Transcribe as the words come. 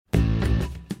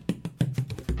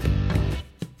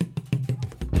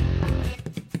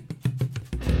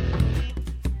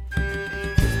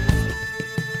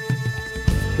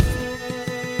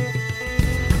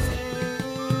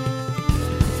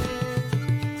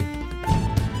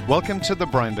Welcome to The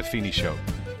Brian Buffini Show,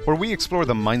 where we explore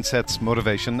the mindsets,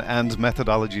 motivation, and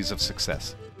methodologies of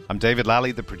success. I'm David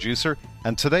Lally, the producer,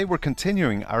 and today we're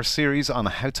continuing our series on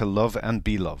how to love and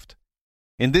be loved.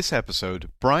 In this episode,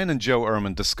 Brian and Joe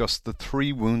Ehrman discuss the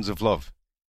 3 wounds of love.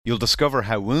 You'll discover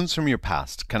how wounds from your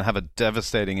past can have a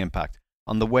devastating impact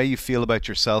on the way you feel about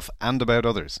yourself and about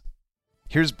others.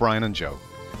 Here's Brian and Joe.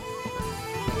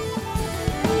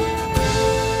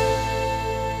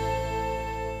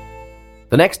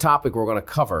 The next topic we're going to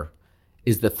cover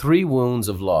is the 3 wounds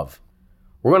of love.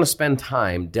 We're going to spend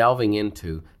time delving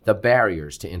into the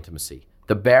barriers to intimacy,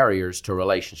 the barriers to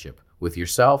relationship with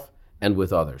yourself and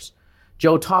with others.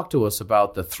 Joe, talk to us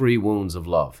about the 3 wounds of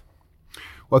love.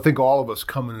 Well, I think all of us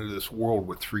come into this world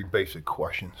with 3 basic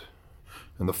questions.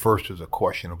 And the first is a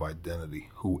question of identity.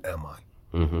 Who am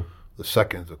I? Mm-hmm. The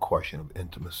second is a question of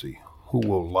intimacy. Who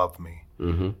will love me?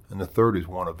 Mm-hmm. And the third is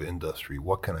one of industry.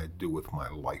 What can I do with my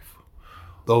life?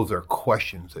 Those are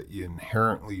questions that you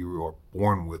are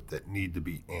born with that need to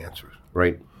be answered.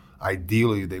 Right.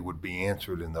 Ideally, they would be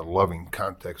answered in the loving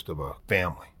context of a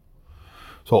family.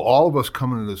 So all of us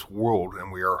come into this world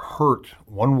and we are hurt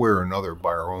one way or another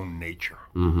by our own nature.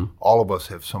 Mm-hmm. All of us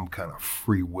have some kind of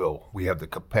free will. We have the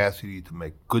capacity to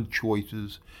make good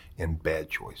choices and bad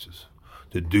choices,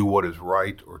 to do what is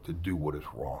right or to do what is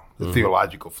wrong. The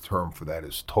theological term for that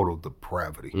is total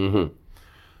depravity. Mm-hmm.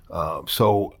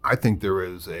 So I think there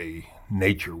is a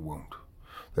nature wound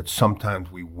that sometimes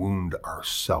we wound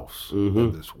ourselves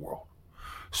in this world.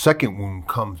 Second wound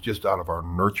comes just out of our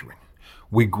nurturing.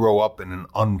 We grow up in an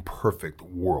unperfect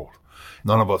world.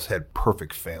 None of us had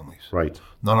perfect families. Right.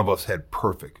 None of us had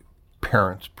perfect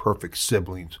parents, perfect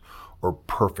siblings, or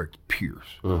perfect peers.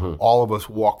 Mm-hmm. All of us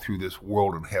walk through this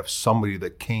world and have somebody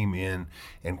that came in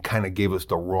and kind of gave us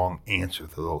the wrong answer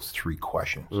to those 3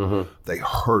 questions. Mm-hmm. They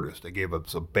hurt us. They gave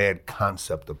us a bad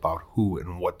concept about who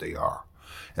and what they are.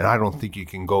 And I don't think you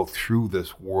can go through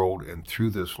this world and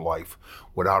through this life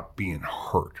without being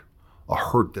hurt. A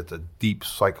hurt that's a deep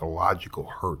psychological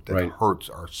hurt that hurts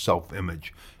our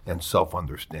self-image and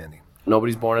self-understanding.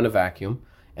 Nobody's born in a vacuum.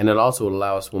 And it also would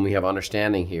allow us, when we have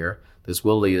understanding here, this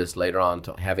will lead us later on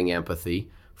to having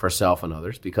empathy for self and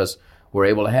others, because we're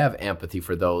able to have empathy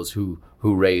for those who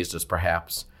raised us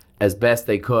perhaps as best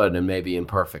they could and maybe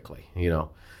imperfectly,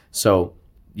 So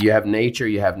you have nature,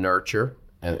 you have nurture,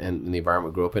 and the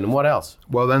environment we grew up in. And what else?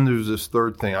 Well, then there's this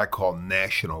third thing I call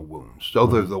national wounds. So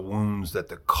there's the wounds that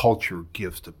the culture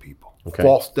gives to people. Okay.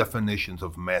 False definitions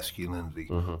of masculinity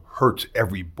hurts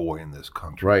every boy in this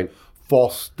country. Right.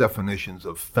 False definitions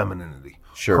of femininity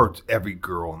hurts every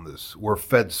girl in this. We're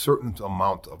fed certain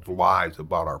amount of lies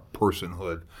about our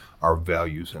personhood, our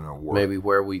values, and our work. Maybe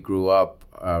where we grew up,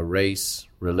 race,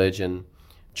 religion,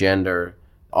 gender,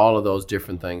 all of those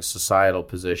different things, societal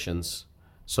positions.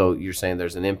 So you're saying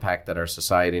there's an impact that our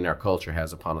society and our culture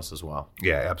has upon us as well.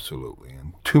 Yeah, absolutely.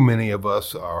 And too many of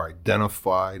us are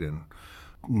identified and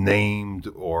named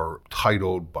or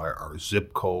titled by our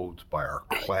zip codes, by our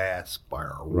class, by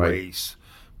our race,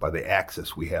 by the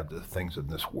access we have to the things in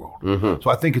this world. Mm-hmm. So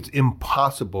I think it's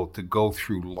impossible to go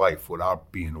through life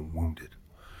without being wounded.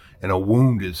 And a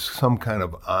wound is some kind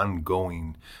of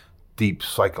ongoing, deep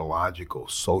psychological,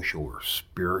 social, or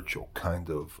spiritual kind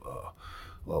of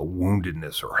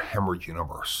woundedness or hemorrhaging of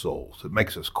our souls. It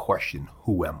makes us question,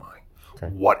 who am I?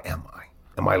 Okay. What am I?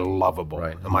 Am I lovable?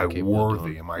 Right. Am I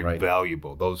worthy? Am Am I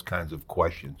valuable? Those kinds of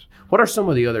questions. What are some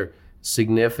of the other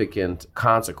significant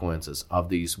consequences of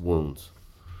these wounds?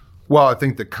 Well, I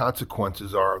think the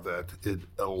consequences are that it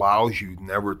allows you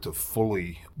never to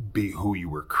fully be who you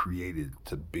were created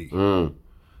to be.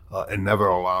 It never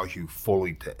allows you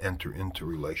fully to enter into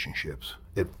relationships.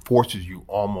 It forces you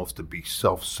almost to be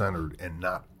self-centered and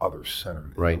not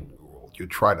other-centered. Right. You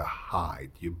try to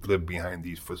hide. You live behind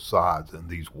these facades and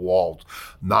these walls,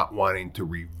 not wanting to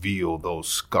reveal those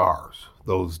scars,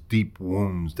 those deep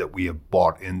wounds that we have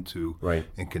bought into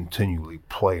and continually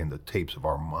play in the tapes of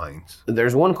our minds.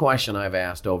 There's one question I've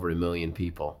asked over 1 million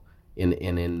people,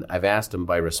 I've asked them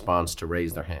by response to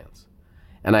raise their hands.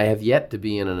 And I have yet to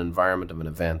be in an environment of an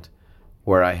event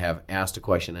where I have asked a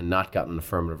question and not gotten an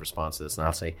affirmative response to this. And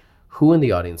I'll say, who in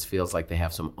the audience feels like they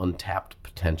have some untapped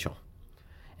potential?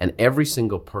 And every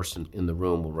single person in the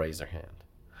room will raise their hand.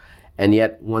 And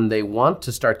yet, when they want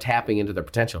to start tapping into their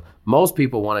potential, most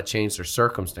people want to change their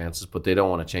circumstances, but they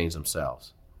don't want to change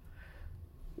themselves.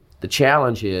 The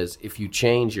challenge is, if you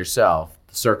change yourself,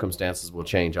 the circumstances will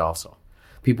change also.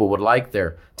 People would like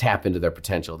their tap into their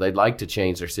potential. They'd like to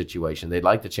change their situation. They'd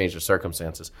like to change their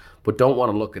circumstances, but don't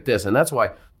want to look at this. And that's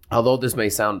why, although this may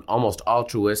sound almost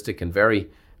altruistic and very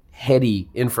heady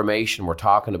information we're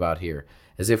talking about here,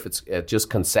 as if it's just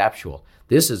conceptual.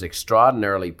 This is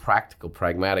extraordinarily practical,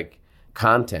 pragmatic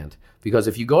content, because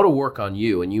if you go to work on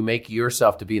you and you make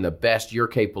yourself to be the best you're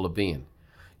capable of being,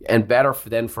 and better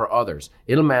than for others,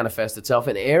 it'll manifest itself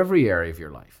in every area of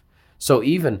your life. So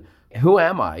even who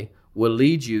am I will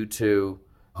lead you to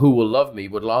who will love me,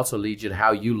 but will also lead you to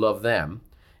how you love them.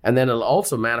 And then it'll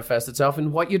also manifest itself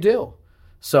in what you do.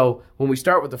 So when we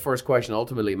start with the first question,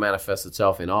 ultimately it manifests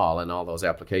itself in all those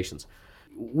applications.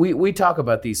 We talk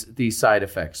about these side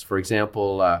effects. For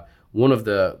example, one of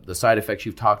the side effects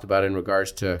you've talked about in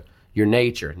regards to your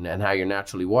nature and how you're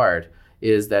naturally wired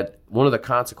is that one of the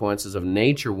consequences of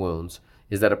nature wounds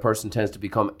is that a person tends to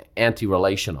become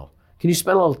anti-relational. Can you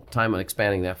spend a little time on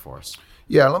expanding that for us?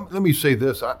 Yeah, let me say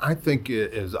this. I think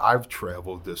as I've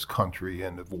traveled this country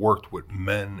and have worked with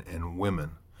men and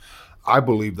women, I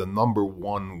believe the number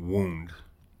one wound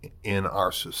in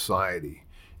our society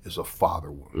is a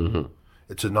father wound. Mm-hmm.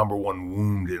 It's a number one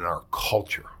wound in our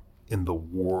culture, in the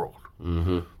world.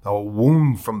 Mm-hmm. Now, a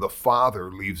wound from the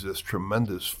father leaves this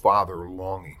tremendous father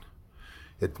longing.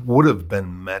 It would have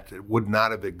been met, it would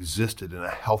not have existed in a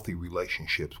healthy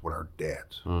relationships with our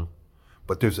dads. Mm.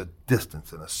 But there's a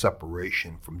distance and a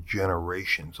separation from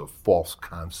generations of false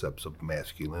concepts of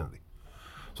masculinity.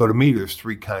 So to me, there's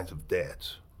three kinds of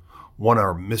dads. One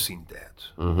are missing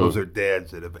dads. Mm-hmm. Those are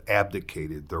dads that have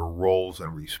abdicated their roles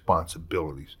and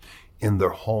responsibilities in their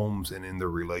homes and in their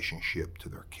relationship to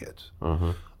their kids.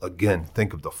 Mm-hmm. Again,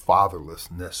 think of the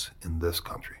fatherlessness in this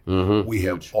country. Mm-hmm. We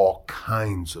have all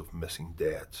kinds of missing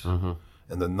dads, mm-hmm.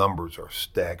 and the numbers are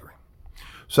staggering.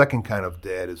 Second kind of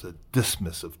dad is a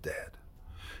dismissive dad.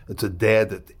 It's a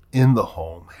dad that in the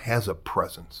home has a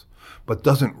presence, but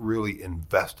doesn't really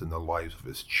invest in the lives of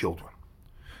his children.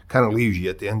 Kind of leaves you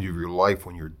at the end of your life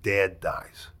when your dad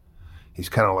dies. He's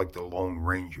kind of like the Lone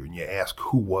Ranger, and you ask,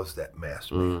 who was that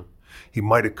master? Mm. He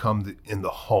might have come in the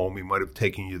home, he might have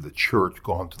taken you to the church,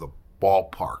 gone to the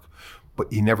ballpark,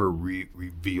 but he never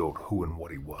revealed who and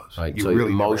what he was. Right, so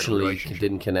really emotionally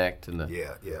didn't connect.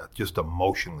 Yeah, just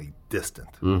emotionally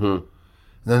distant. Mm-hmm.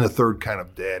 And then the third kind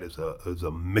of dad is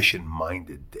a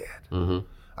mission-minded dad. Mm-hmm.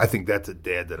 I think that's a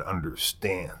dad that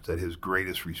understands that his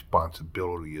greatest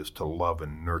responsibility is to love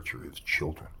and nurture his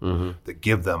children, mm-hmm. to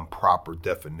give them proper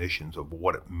definitions of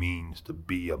what it means to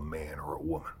be a man or a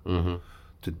woman, mm-hmm.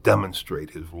 to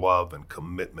demonstrate his love and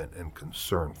commitment and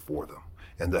concern for them,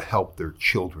 and to help their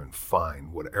children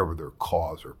find whatever their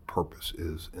cause or purpose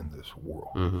is in this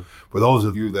world. Mm-hmm. For those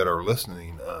of you that are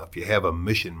listening, if you have a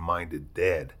mission-minded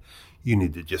dad, you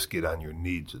need to just get on your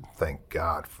knees and thank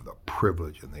God for the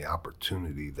privilege and the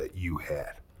opportunity that you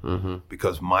had. Mm-hmm.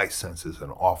 Because my sense is an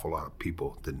awful lot of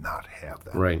people did not have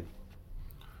that. Right.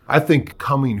 I think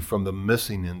coming from the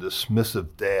missing and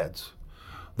dismissive dads,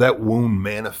 that wound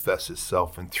manifests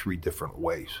itself in three different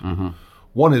ways. Mm-hmm.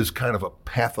 One is kind of a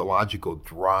pathological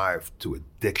drive to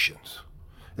addictions.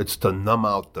 It's to numb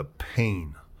out the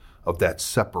pain of that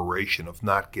separation, of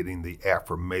not getting the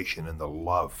affirmation and the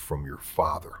love from your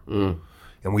father. Mm.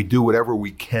 And we do whatever we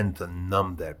can to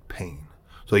numb that pain.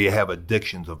 So you have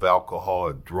addictions of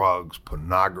alcohol, drugs,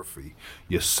 pornography.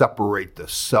 You separate the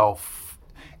self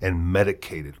and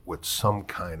medicate it with some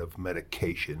kind of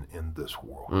medication in this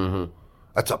world. Mm-hmm.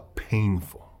 That's a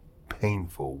painful,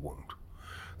 painful wound.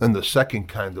 Then the second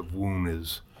kind of wound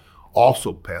is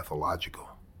also pathological,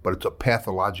 but it's a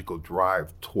pathological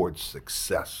drive towards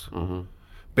success. Mm-hmm.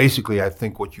 Basically, I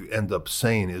think what you end up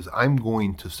saying is, I'm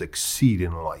going to succeed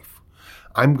in life.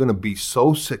 I'm going to be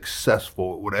so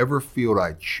successful at whatever field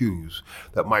I choose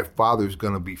that my father's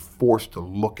going to be forced to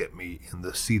look at me and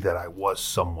to see that I was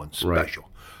someone special,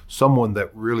 right. Someone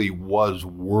that really was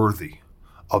worthy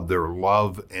of their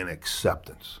love and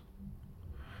acceptance.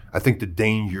 I think the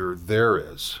danger there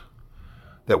is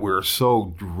that we're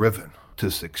so driven to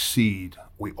succeed,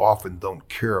 we often don't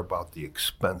care about the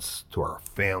expense to our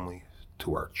family,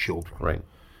 to our children. Right.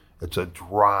 It's a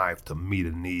drive to meet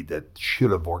a need that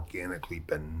should have organically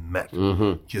been met,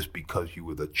 mm-hmm. just because you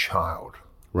were the child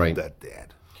right. of that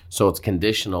dad. So it's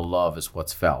conditional love is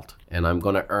what's felt. And I'm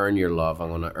going to earn your love. I'm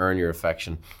going to earn your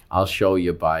affection. I'll show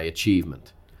you by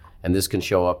achievement. And this can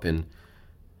show up in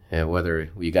whether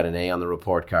you got an A on the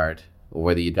report card or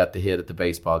whether you got the hit at the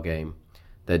baseball game,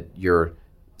 that your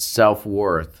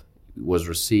self-worth was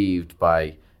received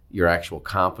by your actual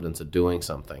competence at doing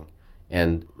something.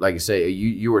 And like I say,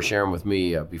 you were sharing with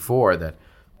me before that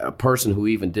a person who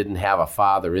even didn't have a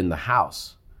father in the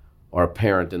house or a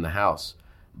parent in the house,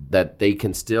 that they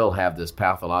can still have this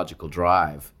pathological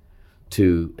drive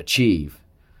to achieve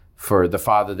for the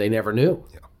father they never knew.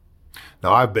 Yeah.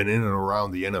 Now, I've been in and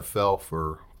around the NFL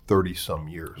for 30-some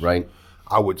years. Right.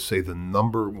 I would say the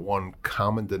number one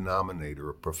common denominator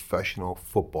of professional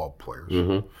football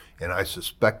players, and I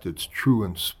suspect it's true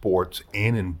in sports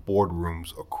and in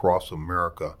boardrooms across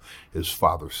America, is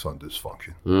father-son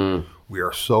dysfunction. We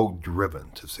are so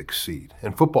driven to succeed.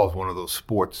 And football is one of those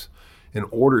sports, in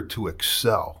order to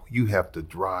excel, you have to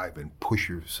drive and push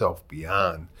yourself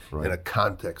beyond in a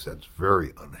context that's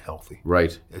very unhealthy.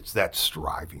 Right. It's that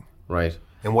striving. Right.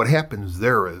 And what happens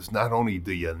there is not only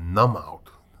do you numb out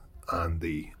on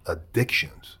the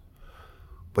addictions,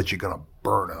 but you're going to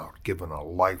burn out given a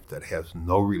life that has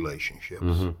no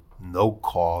relationships, no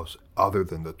cause other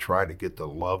than to try to get the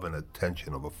love and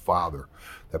attention of a father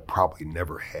that probably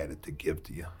never had it to give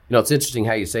to you. You know, it's interesting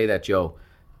how you say that, Joe.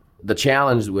 The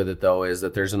challenge with it, though, is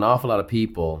that there's an awful lot of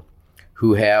people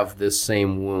who have this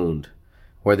same wound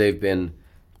where they've been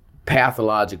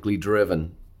pathologically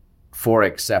driven for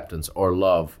acceptance or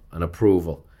love and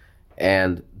approval,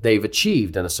 and they've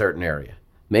achieved in a certain area.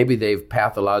 Maybe they've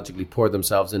pathologically poured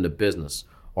themselves into business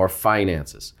or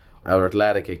finances or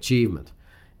athletic achievement.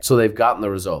 So they've gotten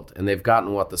the result, and they've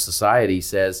gotten what the society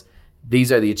says,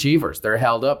 these are the achievers. They're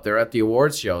held up. They're at the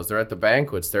awards shows. They're at the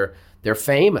banquets. They're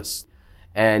famous.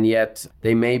 And yet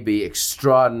they may be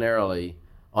extraordinarily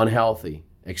unhealthy,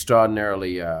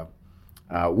 extraordinarily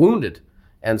wounded.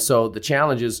 And so the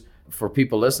challenge is for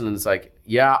people listening, it's like,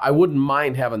 yeah, I wouldn't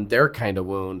mind having their kind of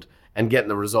wound and getting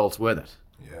the results with it.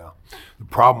 Yeah. The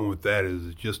problem with that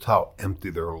is just how empty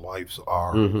their lives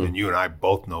are. And you and I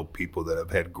both know people that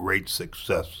have had great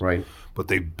success, Right. but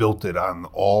they built it on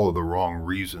all of the wrong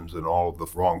reasons and all of the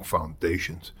wrong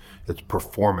foundations. It's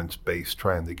performance-based,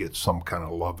 trying to get some kind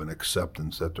of love and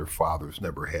acceptance that their fathers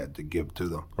never had to give to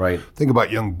them. Right. Think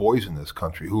about young boys in this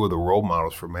country. Who are the role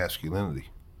models for masculinity?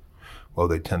 Well,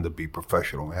 they tend to be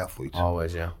professional athletes.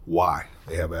 Always, yeah. Why?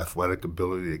 They have athletic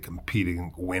ability, they compete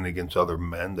and win against other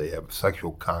men, they have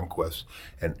sexual conquest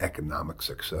and economic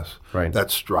success. Right.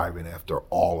 That's striving after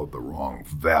all of the wrong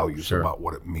values Sure. about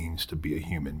what it means to be a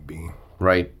human being.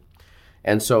 Right.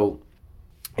 And so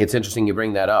it's interesting you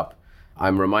bring that up.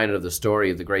 I'm reminded of the story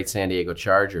of the great San Diego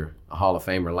Charger, a Hall of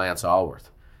Famer, Lance Allworth.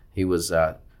 He was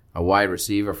a wide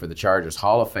receiver for the Chargers,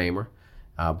 Hall of Famer.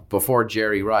 Before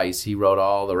Jerry Rice, he wrote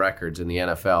all the records in the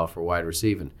NFL for wide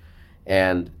receiving.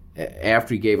 And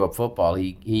after he gave up football,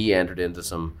 he entered into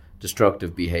some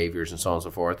destructive behaviors and so on and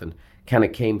so forth, and kind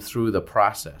of came through the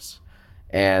process.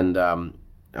 And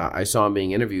I saw him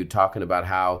being interviewed talking about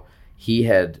how he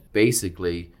had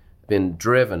basically been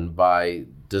driven by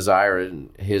desiring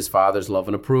his father's love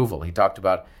and approval. He talked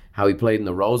about how he played in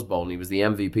the Rose Bowl, and he was the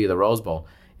MVP of the Rose Bowl,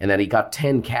 and that he got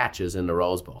 10 catches in the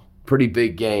Rose Bowl. Pretty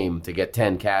big game to get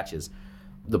 10 catches.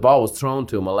 The ball was thrown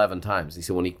to him 11 times. He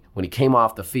said when he came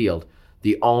off the field,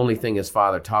 the only thing his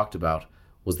father talked about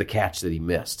was the catch that he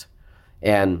missed.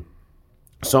 And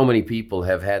so many people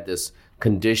have had this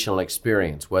conditional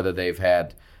experience, whether they've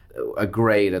had a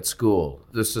grade at school.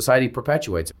 The society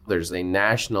perpetuates it. There's a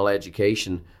national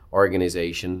education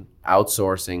organization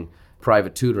outsourcing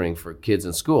private tutoring for kids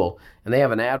in school, and they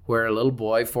have an ad where a little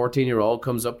boy, 14-year-old,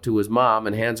 comes up to his mom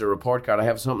and hands her a report card. I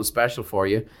have something special for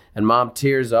you. And mom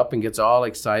tears up and gets all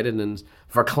excited and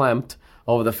verklempt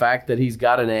over the fact that he's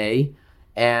got an A.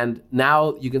 And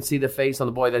now you can see the face on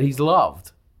the boy that he's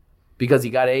loved because he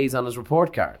got A's on his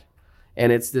report card.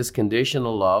 And it's this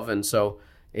conditional love, and so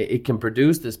it can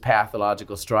produce this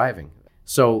pathological striving.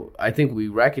 So I think we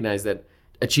recognize that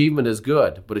achievement is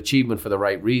good, but achievement for the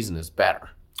right reason is better.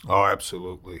 Oh,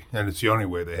 absolutely. And it's the only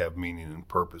way they have meaning and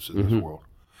purpose in this world.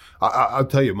 I'll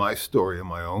tell you my story of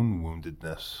my own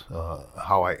woundedness,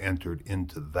 how I entered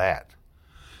into that.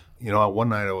 You know, one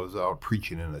night I was out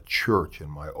preaching in a church,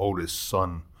 and my oldest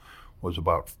son was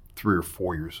about 3 or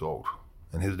 4 years old,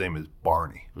 and his name is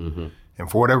Barney.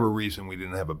 And for whatever reason, we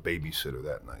didn't have a babysitter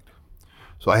that night.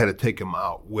 So I had to take him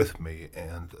out with me,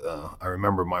 and I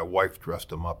remember my wife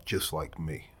dressed him up just like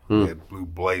me. We had blue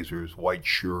blazers, white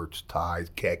shirts, ties,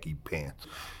 khaki pants.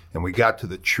 And we got to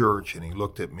the church, and he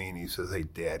looked at me, and he says, "Hey,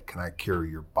 Dad, can I carry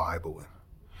your Bible in?"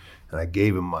 And I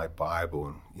gave him my Bible,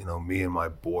 and, you know, me and my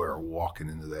boy are walking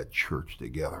into that church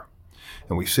together.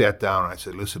 And we sat down, and I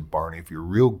said, "Listen, Barney, if you're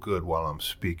real good while I'm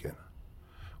speaking,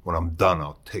 when I'm done,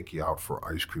 I'll take you out for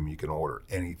ice cream. You can order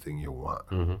anything you want."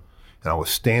 And I was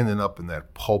standing up in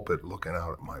that pulpit looking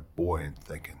out at my boy and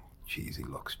thinking, geez, he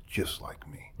looks just like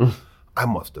me. I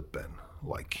must have been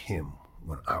like him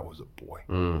when I was a boy.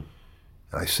 And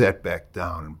I sat back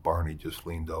down, and Barney just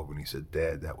leaned over and he said,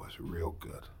 "Dad, that was real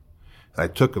good." And I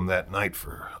took him that night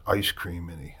for ice cream,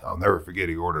 and I'll never forget,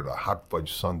 he ordered a hot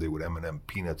fudge sundae with M&M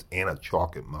peanuts and a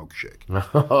chocolate milkshake.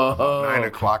 9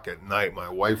 o'clock at night, my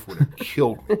wife would have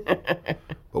killed me.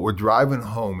 But we're driving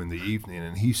home in the evening,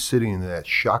 and he's sitting in that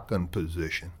shotgun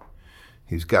position.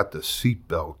 He's got the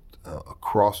seatbelt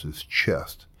across his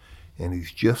chest, and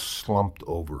he's just slumped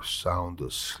over, sound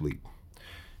asleep.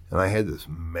 And I had this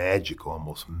magical,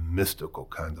 almost mystical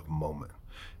kind of moment.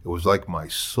 It was like my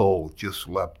soul just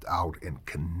leapt out and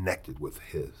connected with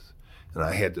his. And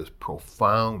I had this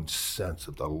profound sense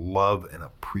of the love and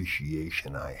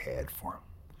appreciation I had for him.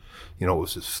 You know, it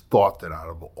was this thought that out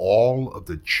of all of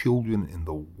the children in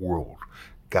the world,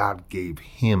 God gave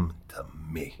him to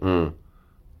me.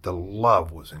 The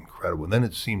love was incredible. And then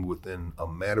it seemed within a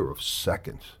matter of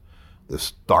seconds,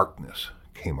 this darkness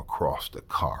came across the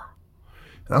car.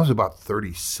 And I was about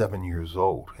 37 years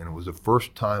old, and it was the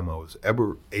first time I was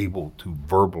ever able to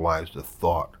verbalize the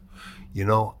thought, you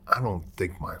know, I don't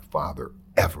think my father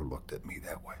ever looked at me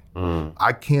that way.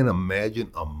 I can't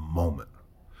imagine a moment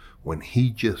when he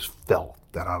just felt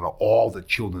that out of all the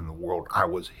children in the world, I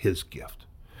was his gift.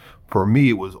 For me,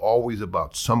 it was always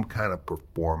about some kind of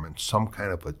performance, some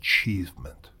kind of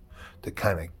achievement to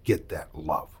kind of get that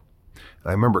love. And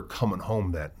I remember coming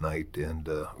home that night, and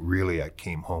really I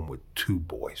came home with two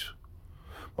boys,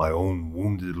 my own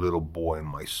wounded little boy and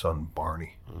my son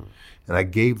Barney. And I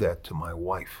gave that to my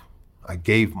wife. I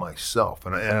gave myself.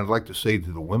 And I'd like to say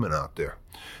to the women out there,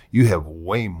 you have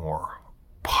way more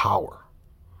power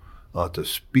to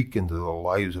speak into the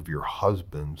lives of your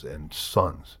husbands and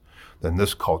sons than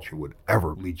this culture would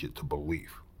ever lead you to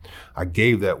believe. I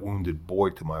gave that wounded boy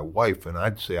to my wife, and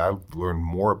I'd say I've learned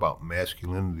more about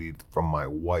masculinity from my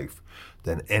wife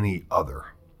than any other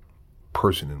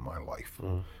person in my life.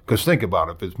 Because think about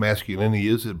it, if it's masculinity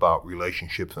is about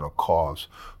relationships and a cause,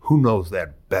 who knows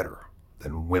that better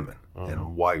than women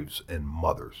and wives and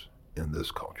mothers in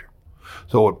this culture?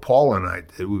 So what Paul and I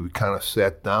did, we kind of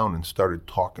sat down and started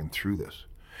talking through this.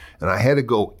 And I had to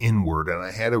go inward, and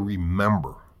I had to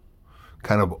remember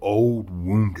kind of old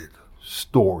wounded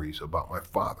stories about my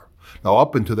father. Now,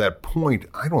 up until that point,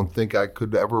 I don't think I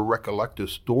could ever recollect a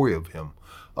story of him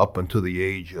up until the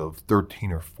age of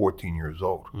 13 or 14 years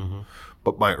old.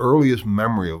 But my earliest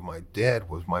memory of my dad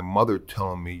was my mother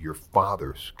telling me, your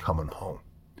father's coming home.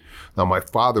 Now, my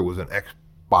father was an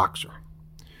ex-boxer.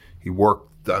 He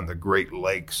worked on the Great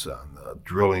Lakes on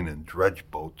drilling and dredge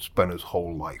boats, spent his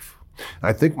whole life. And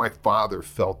I think my father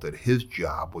felt that his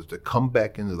job was to come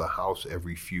back into the house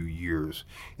every few years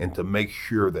and to make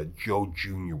sure that Joe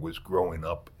Jr. was growing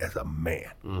up as a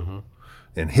man.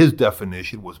 And his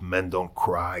definition was men don't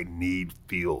cry, need,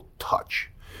 feel, touch.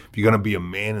 If you're going to be a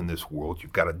man in this world,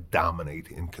 you've got to dominate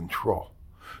and control.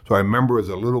 So I remember as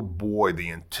a little boy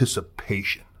the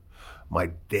anticipation,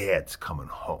 my dad's coming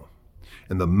home.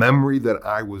 And the memory that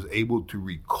I was able to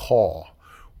recall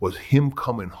was him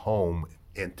coming home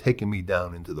and taking me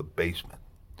down into the basement.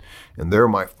 And there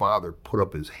my father put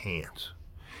up his hands.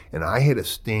 And I had to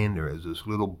stand there as this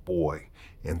little boy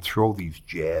and throw these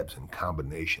jabs and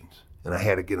combinations. And I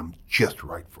had to get them just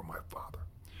right for my father.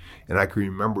 And I can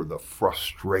remember the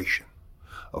frustration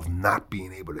of not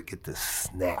being able to get the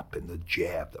snap and the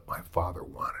jab that my father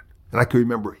wanted. And I can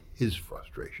remember his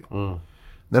frustration.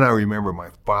 Then I remember my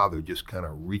father just kind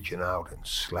of reaching out and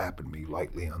slapping me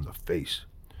lightly on the face,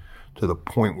 to the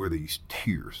point where these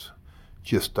tears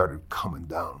just started coming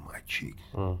down my cheeks.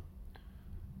 And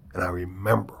I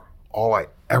remember all I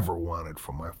ever wanted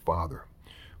from my father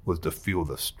was to feel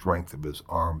the strength of his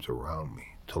arms around me,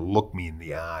 to look me in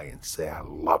the eye and say, I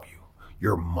love you.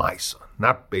 You're my son.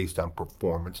 Not based on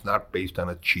performance, not based on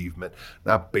achievement,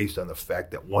 not based on the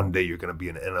fact that one day you're going to be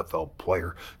an NFL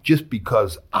player, just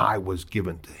because I was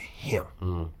given to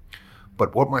him.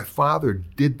 But what my father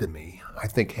did to me, I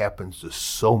think happens to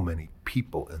so many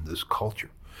people in this culture.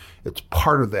 It's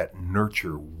part of that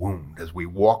nurture wound. As we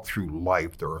walk through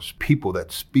life, there are people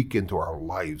that speak into our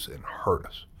lives and hurt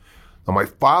us. Now, my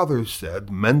father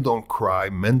said, men don't cry,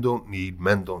 men don't need,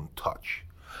 men don't touch.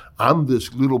 I'm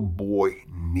this little boy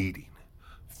needing,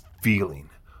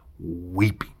 feeling,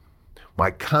 weeping.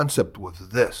 My concept was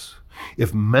this: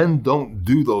 if men don't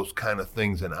do those kind of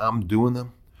things and I'm doing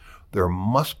them, there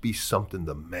must be something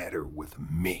the matter with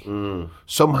me.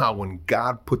 Somehow when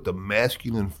God put the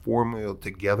masculine formula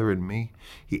together in me,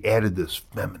 he added this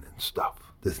feminine stuff,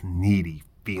 this needy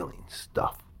feeling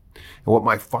stuff. And what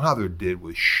my father did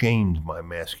was shamed my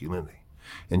masculinity.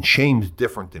 And shame's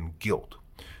different than guilt.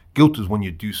 Guilt is when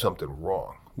you do something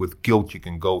wrong. With guilt, you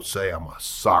can go say, I'm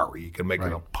sorry. You can make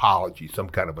an apology, some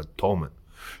kind of atonement.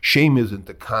 Shame isn't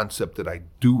the concept that I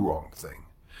do wrong thing.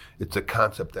 It's a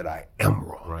concept that I am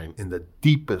wrong in the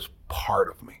deepest part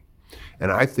of me. And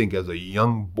I think as a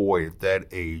young boy at that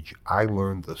age, I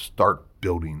learned to start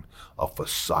building a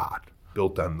facade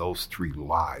built on those three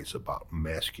lies about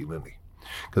masculinity.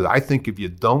 Because I think if you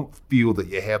don't feel that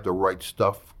you have the right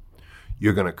stuff,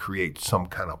 you're going to create some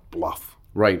kind of bluff.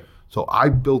 Right. So I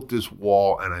built this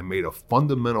wall, and I made a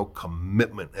fundamental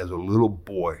commitment as a little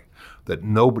boy that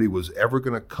nobody was ever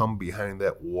going to come behind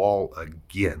that wall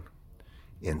again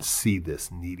and see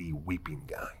this needy, weeping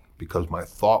guy. Because my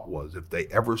thought was, if they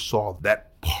ever saw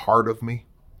that part of me,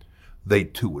 they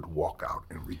too would walk out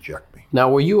and reject me. Now,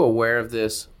 were you aware of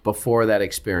this before that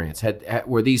experience?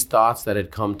 Were these thoughts that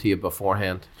had come to you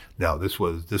beforehand? Now, this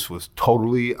was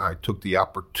totally, I took the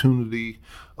opportunity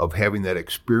of having that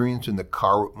experience in the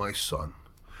car with my son,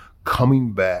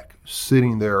 coming back,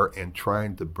 sitting there and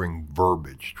trying to bring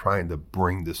verbiage, trying to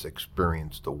bring this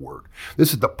experience to word.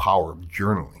 This is the power of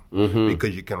journaling,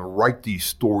 because you can write these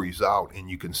stories out and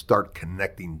you can start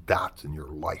connecting dots in your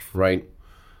life. Right.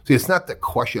 See, it's not the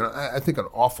question. I think an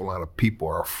awful lot of people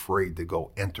are afraid to go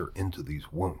enter into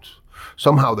these wounds.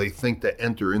 Somehow they think that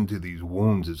enter into these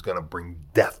wounds is going to bring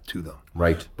death to them.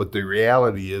 Right. But the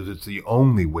reality is it's the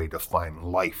only way to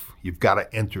find life. You've got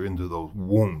to enter into those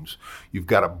wounds. You've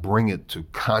got to bring it to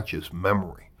conscious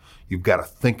memory. You've got to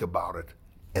think about it,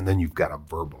 and then you've got to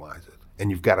verbalize it. And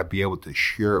you've got to be able to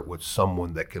share it with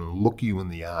someone that can look you in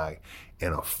the eye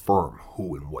and affirm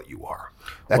who and what you are.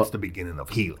 That's the beginning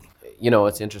of healing. You know,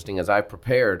 it's interesting. As I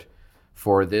prepared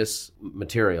for this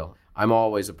material, I'm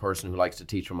always a person who likes to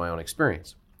teach from my own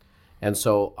experience. And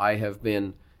so I have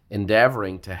been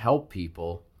endeavoring to help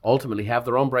people ultimately have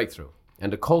their own breakthrough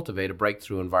and to cultivate a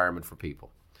breakthrough environment for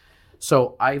people.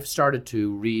 So I've started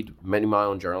to read many of my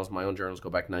own journals. My own journals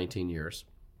go back 19 years.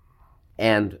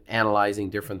 And analyzing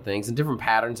different things and different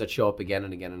patterns that show up again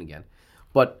and again and again.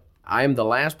 But I am the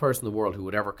last person in the world who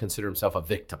would ever consider himself a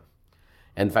victim.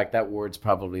 In fact, that word's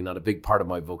probably not a big part of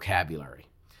my vocabulary.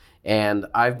 And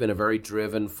I've been a very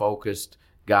driven, focused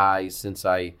guy since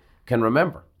I can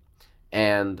remember.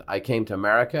 And I came to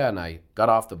America and I got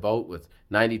off the boat with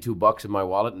 $92 in my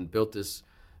wallet and built this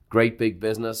great big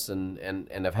business and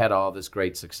have had all this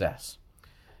great success.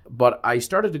 But I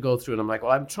started to go through and I'm like,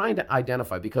 well, I'm trying to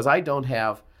identify because I don't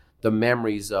have the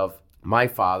memories of my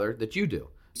father that you do.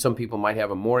 Some people might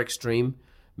have a more extreme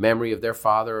memory of their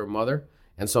father or mother,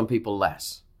 and some people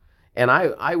less. And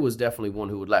I was definitely one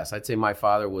who would less. I'd say my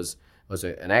father was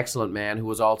an excellent man who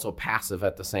was also passive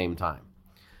at the same time.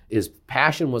 His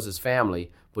passion was his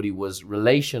family, but he was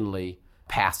relationally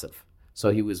passive. So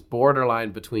he was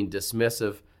borderline between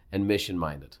dismissive and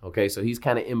mission-minded. Okay, so he's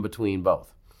kind of in between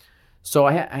both. So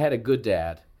I had a good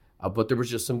dad, but there was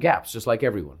just some gaps, just like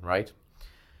everyone, right?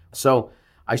 So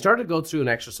I started to go through an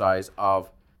exercise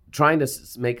of trying to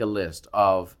make a list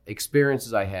of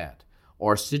experiences I had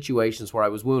or situations where I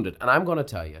was wounded. And I'm going to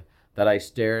tell you that I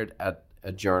stared at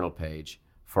a journal page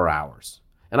for hours.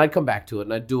 And I'd come back to it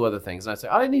and I'd do other things. And I'd say,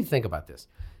 I need to think about this.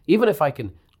 Even if I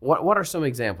can, what are some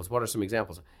examples? What are some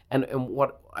examples? And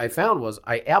what I found was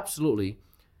I absolutely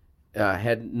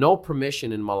had no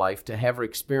permission in my life to ever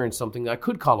experience something I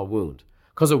could call a wound,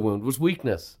 because a wound was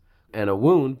weakness, and a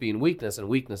wound being weakness, and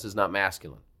weakness is not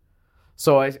masculine.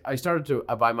 So I started to,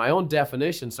 by my own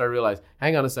definition, started to realize,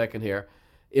 hang on a second here,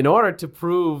 in order to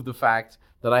prove the fact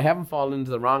that I haven't fallen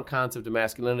into the wrong concept of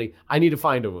masculinity, I need to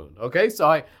find a wound, okay?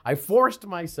 So I forced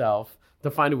myself to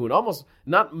find a wound, almost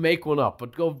not make one up,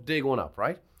 but go dig one up,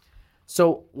 right?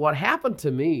 So what happened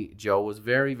to me, Joe, was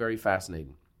very, very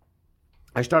fascinating.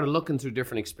 I started looking through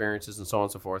different experiences and so on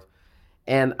and so forth.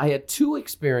 And I had two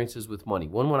experiences with money,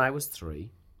 one when I was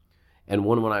 3 and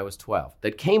one when I was 12,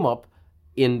 that came up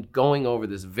in going over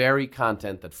this very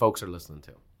content that folks are listening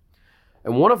to.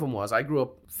 And one of them was, I grew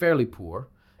up fairly poor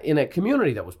in a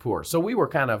community that was poor. So we were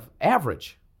kind of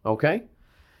average, okay?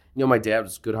 You know, my dad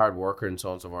was a good hard worker and so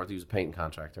on and so forth. He was a painting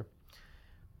contractor.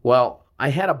 Well, I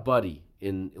had a buddy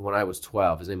when I was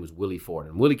 12. His name was Willie Ford.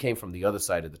 And Willie came from the other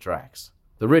side of the tracks,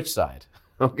 the rich side.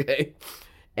 Okay.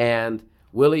 And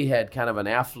Willie had kind of an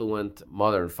affluent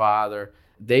mother and father.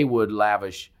 They would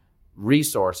lavish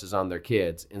resources on their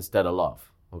kids instead of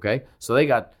love. Okay. So they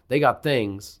got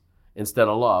things instead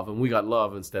of love, and we got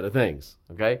love instead of things.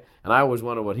 Okay. And I always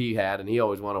wanted what he had, and he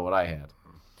always wanted what I had.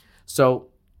 So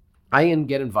I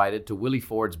get invited to Willie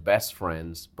Ford's best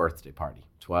friend's birthday party,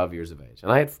 12 years of age.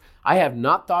 And I have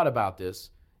not thought about this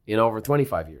in over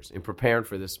 25 years in preparing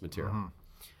for this material. Mm-hmm.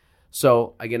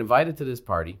 So I get invited to this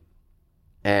party,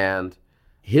 and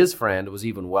his friend was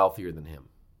even wealthier than him.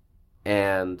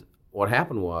 And what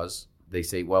happened was, they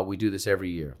say, well, we do this every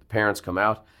year. The parents come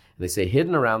out, and they say,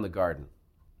 hidden around the garden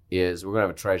is, we're going to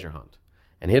have a treasure hunt.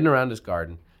 And hidden around this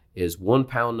garden is 1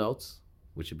 pound notes,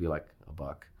 which would be like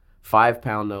 $1, 5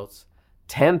 pound notes,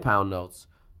 10 pound notes,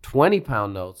 20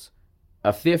 pound notes,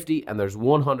 a 50, and there's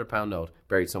 100 pound note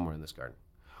buried somewhere in this garden.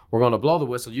 We're going to blow the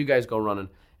whistle. You guys go running.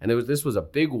 And this was a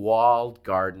big walled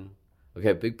garden,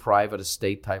 okay, big private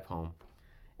estate type home.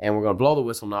 And we're going to blow the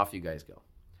whistle and off you guys go.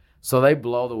 So they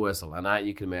blow the whistle. And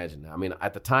you can imagine. I mean,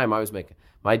 at the time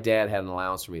my dad had an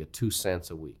allowance for me of 2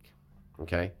 cents a week,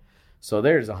 okay? So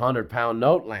there's a 100-pound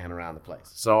note laying around the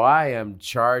place. So I am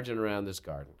charging around this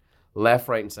garden, left,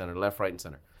 right, and center, left, right, and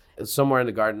center. And somewhere in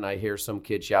the garden, I hear some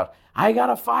kid shout, I got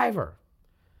a 5er.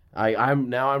 I'm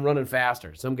running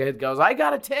faster. Some kid goes, I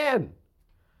got a 10.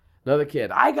 Another kid,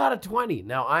 I got a 20.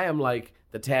 Now I am like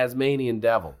the Tasmanian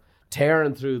devil,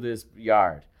 tearing through this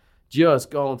yard, just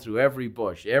going through every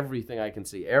bush, everything I can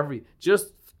see,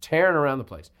 just tearing around the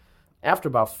place. After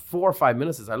about 4 or 5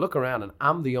 minutes, as I look around, and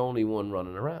I'm the only one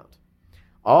running around.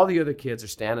 All the other kids are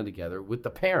standing together with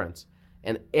the parents,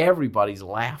 and everybody's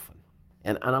laughing.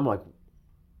 And I'm like,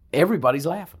 everybody's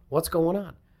laughing. What's going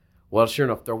on? Well, sure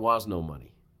enough, there was no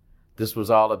money. This was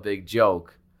all a big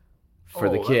joke for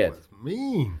the kid. That was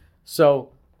mean.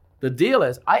 So the deal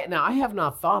is, I have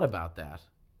not thought about that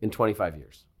in 25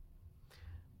 years.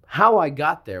 How I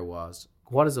got there was,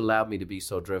 what has allowed me to be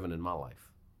so driven in my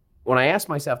life? When I ask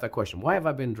myself that question, why have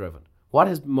I been driven? What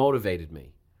has motivated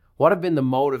me? What have been the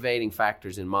motivating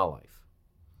factors in my life?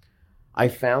 I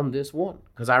found this one,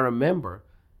 because I remember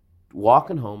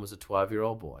walking home as a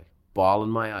 12-year-old boy, bawling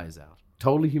my eyes out,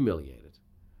 totally humiliated,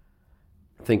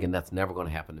 thinking that's never going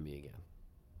to happen to me again.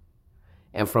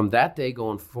 And from that day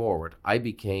going forward, I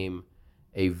became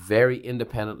a very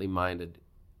independently minded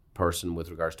person with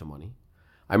regards to money.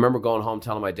 I remember going home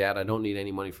telling my dad, I don't need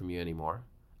any money from you anymore.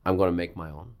 I'm going to make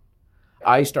my own.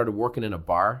 I started working in a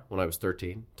bar when I was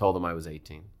 13, told them I was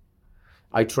 18.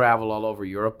 I traveled all over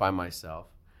Europe by myself.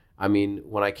 I mean,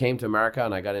 when I came to America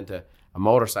and I got into a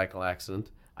motorcycle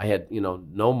accident, I had,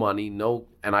 no money,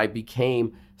 and I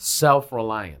became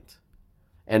self-reliant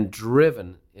and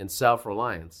driven in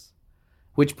self-reliance,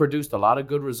 which produced a lot of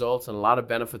good results and a lot of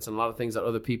benefits and a lot of things that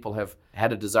other people have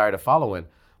had a desire to follow in.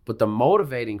 But the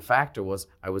motivating factor was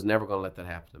I was never going to let that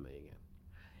happen to me again.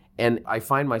 And I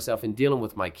find myself in dealing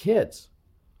with my kids,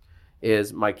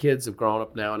 is my kids have grown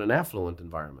up now in an affluent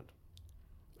environment.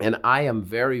 And I am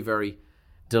very, very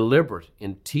deliberate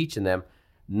in teaching them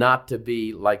not to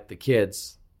be like the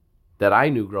kids that I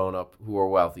knew growing up who were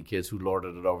wealthy kids who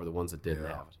lorded it over the ones that didn't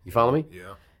have it. You follow me?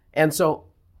 Yeah. And so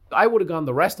I would have gone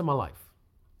the rest of my life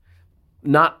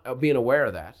not being aware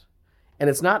of that. And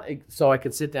it's not so I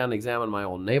could sit down and examine my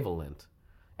own navel lint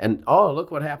and, oh,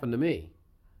 look what happened to me.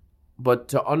 But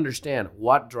to understand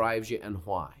what drives you and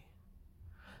why.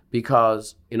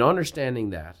 Because in understanding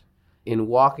that, in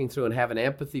walking through and having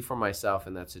empathy for myself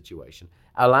in that situation,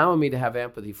 allowing me to have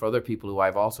empathy for other people who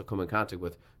I've also come in contact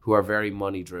with who are very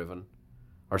money-driven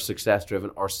or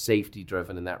success-driven or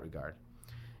safety-driven in that regard.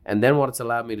 And then what it's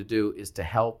allowed me to do is to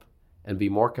help and be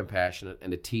more compassionate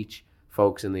and to teach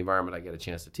folks in the environment I get a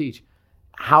chance to teach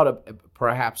how to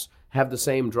perhaps have the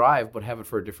same drive but have it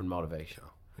for a different motivation.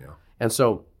 Yeah. And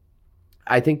so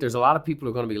I think there's a lot of people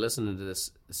who are going to be listening to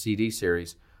this CD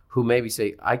series who maybe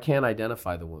say, I can't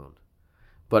identify the wound.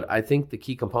 But I think the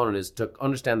key component is to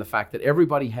understand the fact that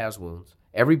everybody has wounds,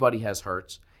 everybody has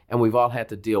hurts, and we've all had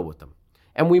to deal with them.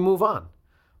 And we move on.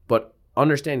 But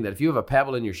understanding that if you have a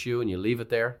pebble in your shoe and you leave it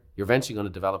there, you're eventually going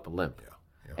to develop a limp.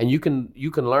 Yeah. And you can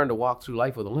learn to walk through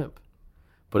life with a limp.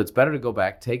 But it's better to go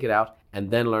back, take it out, and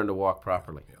then learn to walk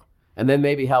properly. Yeah. And then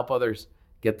maybe help others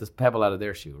get this pebble out of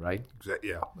their shoe, right? Exactly.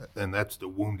 Yeah. And that's the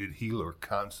wounded healer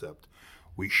concept.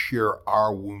 We share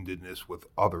our woundedness with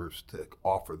others to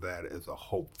offer that as a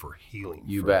hope for healing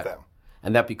you for bet. them.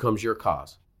 And that becomes your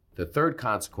cause. The third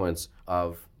consequence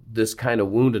of this kind of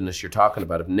woundedness you're talking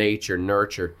about, of nature,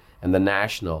 nurture, and the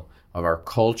national, of our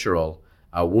cultural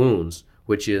wounds,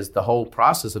 which is the whole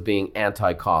process of being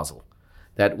anti-causal.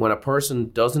 That when a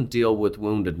person doesn't deal with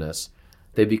woundedness,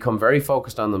 they become very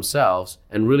focused on themselves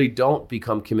and really don't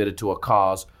become committed to a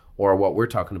cause or what we're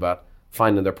talking about,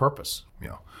 finding their purpose.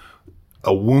 Yeah.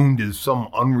 A wound is some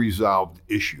unresolved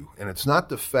issue, and it's not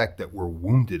the fact that we're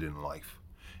wounded in life.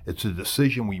 It's a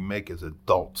decision we make as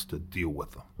adults to deal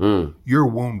with them. Your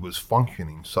wound was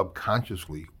functioning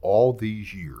subconsciously all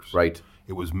these years. Right.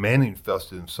 It was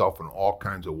manifested itself in all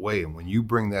kinds of ways, and when you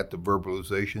bring that to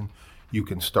verbalization, you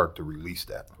can start to release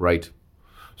that. Right.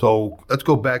 So let's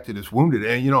go back to this wounded.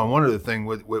 And, one other thing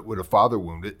with a father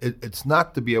wound, it's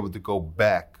not to be able to go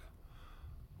back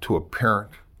to a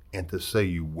parent and to say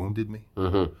you wounded me.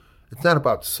 Mm-hmm. It's not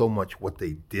about so much what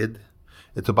they did.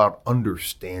 It's about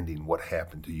understanding what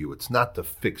happened to you. It's not to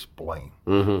fix blame.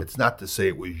 It's not to say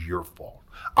it was your fault.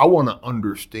 I want to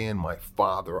understand my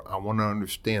father. I want to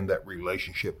understand that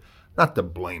relationship, not to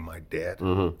blame my dad.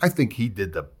 I think he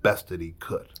did the best that he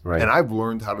could. Right. And I've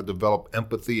learned how to develop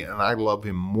empathy, and I love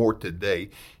him more today.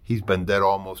 He's been dead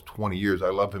almost 20 years. I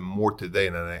love him more today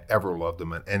than I ever loved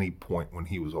him at any point when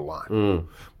he was alive.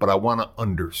 But I want to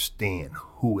understand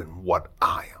who and what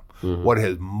I am. What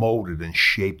has molded and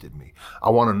shaped me. I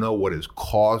want to know what has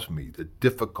caused me the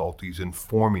difficulties in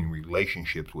forming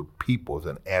relationships with people as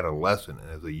an adolescent and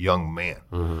as a young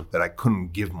man, that I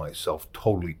couldn't give myself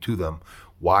totally to them.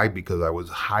 Why? Because I was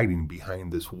hiding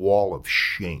behind this wall of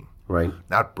shame, Right.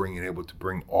 not being able to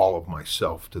bring all of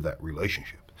myself to that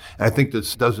relationship. And I think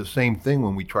this does the same thing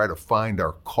when we try to find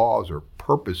our cause or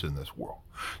purpose in this world.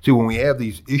 See, when we have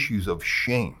these issues of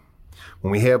shame,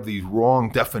 when we have these wrong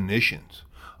definitions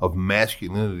of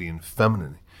masculinity and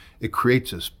femininity, it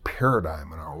creates this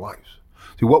paradigm in our lives.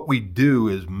 See, what we do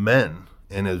as men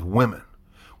and as women,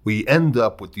 we end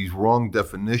up with these wrong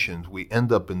definitions. We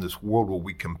end up in this world where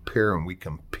we compare and we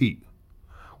compete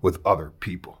with other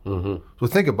people. So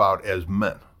think about as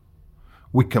men.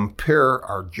 We compare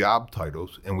our job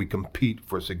titles and we compete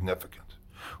for significance.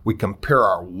 We compare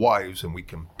our wives and we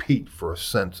compete for a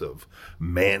sense of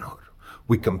manhood.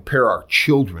 We compare our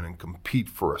children and compete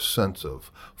for a sense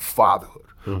of fatherhood.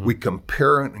 We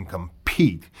compare it and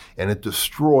compete, and it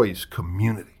destroys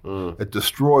community. It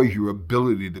destroys your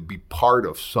ability to be part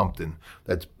of something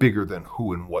that's bigger than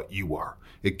who and what you are.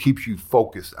 It keeps you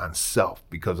focused on self,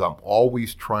 because I'm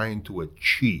always trying to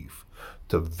achieve,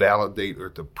 to validate, or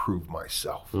to prove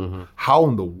myself. How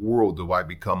in the world do I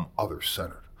become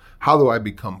other-centered? How do I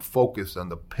become focused on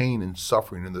the pain and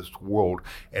suffering in this world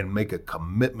and make a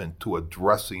commitment to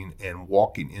addressing and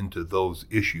walking into those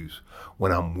issues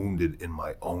when I'm wounded in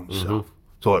my own self?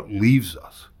 So it leaves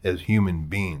us as human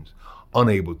beings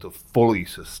unable to fully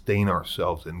sustain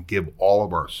ourselves and give all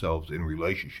of ourselves in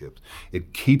relationships.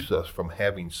 It keeps us from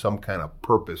having some kind of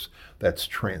purpose that's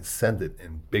transcendent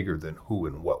and bigger than who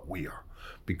and what we are,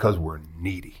 because we're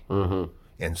needy.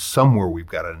 And somewhere we've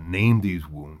got to name these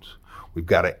wounds. We've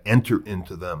got to enter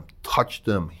into them, touch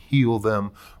them, heal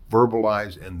them,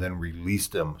 verbalize, and then release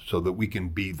them so that we can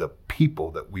be the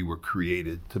people that we were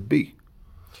created to be.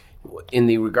 In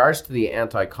the regards to the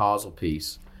anti-causal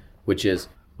piece, which is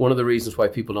one of the reasons why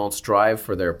people don't strive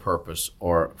for their purpose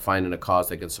or finding a cause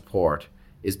they can support,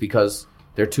 is because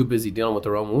they're too busy dealing with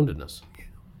their own woundedness.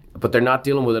 But they're not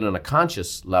dealing with it on a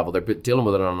conscious level. They're dealing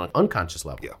with it on an unconscious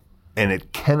level. Yeah. And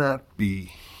it cannot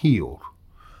be healed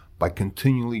by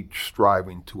continually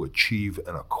striving to achieve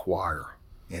and acquire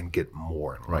and get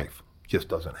more in life. Just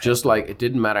doesn't happen. Just like it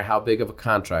didn't matter how big of a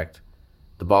contract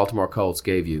the Baltimore Colts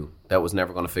gave you, that was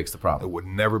never going to fix the problem. It would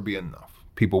never be enough.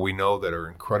 People we know that are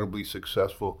incredibly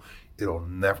successful, it'll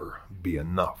never be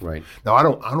enough. Right. Now, I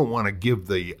don't want to give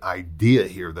the idea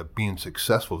here that being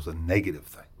successful is a negative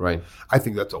thing. Right. I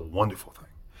think that's a wonderful thing.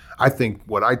 I think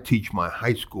what I teach my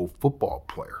high school football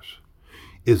players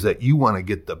is that you want to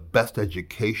get the best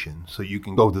education so you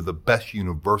can go to the best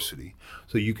university,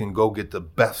 so you can go get the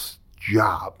best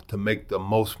job to make the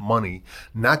most money,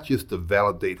 not just to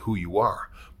validate who you are,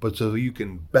 but so that you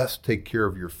can best take care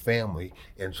of your family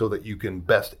and so that you can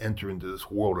best enter into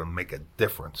this world and make a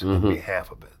difference on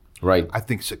behalf of it. Right. I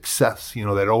think success,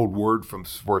 that old word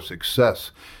for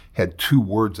success had two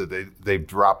words that they've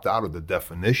dropped out of the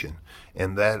definition,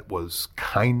 and that was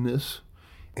kindness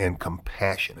and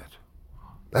compassionate.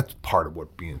 That's part of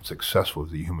what being successful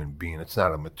as a human being. It's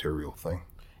not a material thing.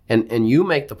 And you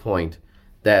make the point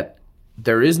that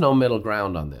there is no middle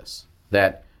ground on this,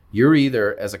 that you're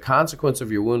either, as a consequence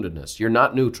of your woundedness, you're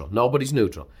not neutral. Nobody's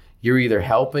neutral. You're either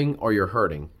helping or you're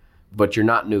hurting, but you're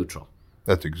not neutral.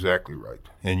 That's exactly right.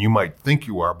 And you might think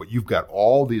you are, but you've got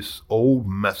all these old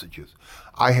messages.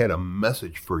 I had a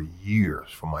message for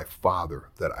years from my father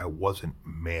that I wasn't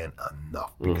man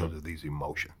enough because of these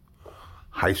emotions.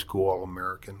 High school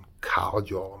All-American,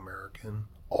 college All-American,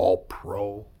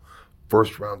 All-Pro,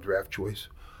 first-round draft choice.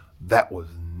 That was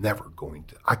never going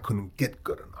to, I couldn't get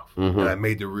good enough. And I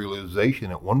made the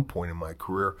realization at one point in my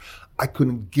career, I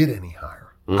couldn't get any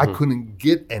higher. I couldn't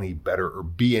get any better or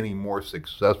be any more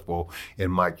successful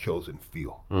in my chosen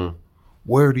field.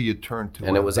 Where do you turn to?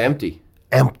 And it was empty.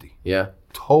 Empty. Yeah.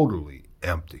 Totally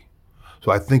empty.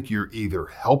 So I think you're either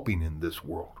helping in this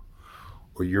world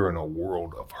or you're in a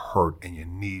world of hurt, and you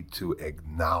need to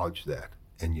acknowledge that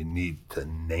and you need to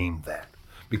name that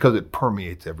because it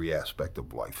permeates every aspect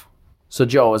of life. So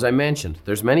Joe, as I mentioned,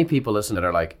 there's many people listening that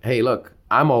are like, hey, look,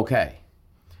 I'm okay.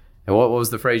 And what was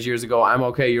the phrase years ago? I'm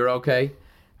okay, you're okay.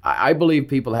 I believe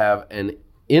people have an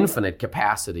infinite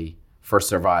capacity for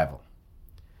survival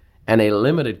and a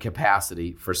limited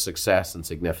capacity for success and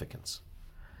significance.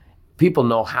 People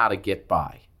know how to get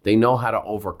by. They know how to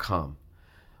overcome.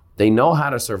 They know how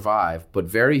to survive, but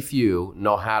very few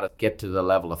know how to get to the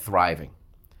level of thriving.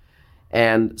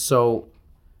 And so,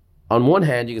 on one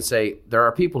hand, you can say there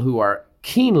are people who are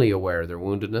keenly aware of their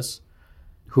woundedness,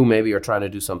 who maybe are trying to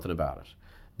do something about it.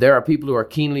 There are people who are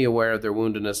keenly aware of their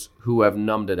woundedness who have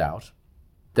numbed it out.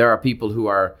 There are people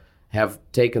who have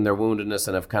taken their woundedness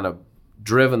and have kind of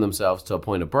driven themselves to a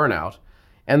point of burnout.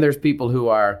 And there's people who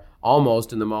are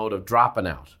almost in the mode of dropping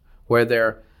out, where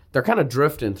they're kind of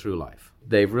drifting through life.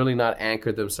 They've really not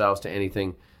anchored themselves to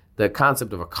anything. The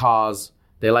concept of a cause,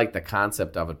 they like the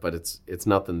concept of it, but it's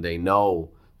nothing they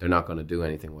know they're not going to do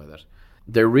anything with it.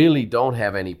 They really don't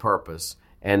have any purpose,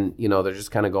 and they're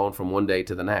just kind of going from one day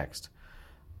to the next.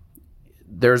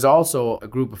 There's also a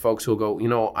group of folks who'll go,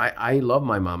 I love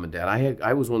my mom and dad.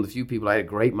 I was one of the few people, I had a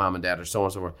great mom and dad, or so on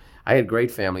and so forth. I had great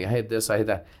family. I had this, I had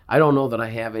that. I don't know that I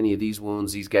have any of these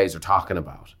wounds these guys are talking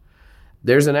about.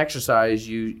 There's an exercise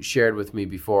you shared with me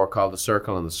before called the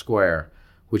circle and the square,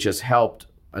 which has helped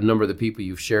a number of the people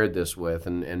you've shared this with,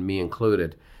 and me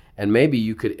included. And maybe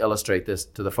you could illustrate this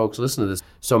to the folks listening to this.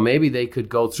 So maybe they could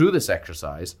go through this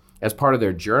exercise as part of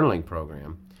their journaling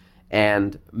program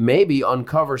and maybe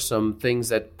uncover some things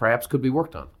that perhaps could be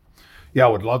worked on. Yeah, I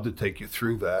would love to take you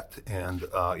through that. And,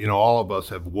 all of us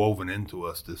have woven into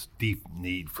us this deep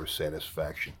need for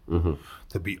satisfaction,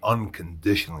 to be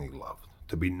unconditionally loved,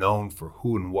 to be known for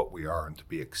who and what we are, and to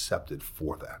be accepted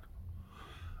for that.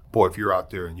 Boy, if you're out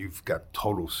there and you've got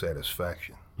total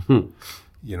satisfaction,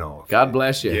 God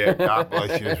bless you. Yeah, God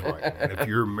bless you is right. And if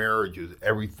your marriage is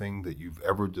everything that you've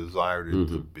ever desired it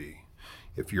to be,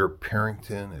 if your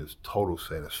parenting is total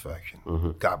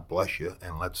satisfaction, God bless you,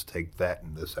 and let's take that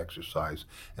in this exercise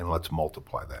and let's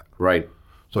multiply that. Right.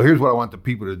 So here's what I want the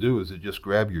people to do is to just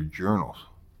grab your journals.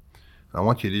 And I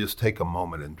want you to just take a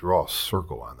moment and draw a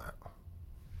circle on that.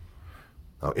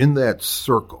 Now, in that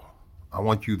circle, I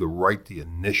want you to write the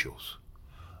initials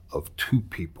of two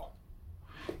people.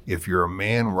 If you're a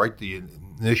man, write the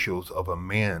initials of a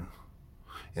man.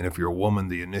 And if you're a woman,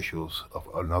 the initials of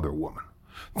another woman.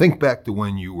 Think back to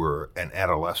when you were an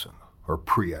adolescent or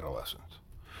pre-adolescent.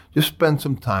 Just spend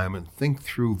some time and think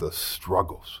through the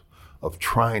struggles of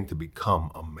trying to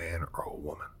become a man or a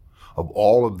woman, of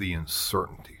all of the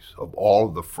uncertainties, of all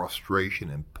of the frustration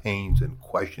and pains and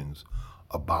questions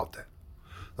about that.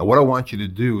 Now, what I want you to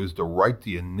do is to write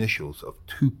the initials of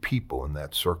two people in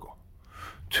that circle.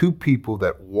 Two people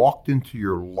that walked into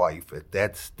your life at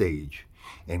that stage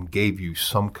and gave you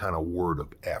some kind of word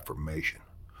of affirmation,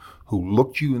 who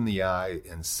looked you in the eye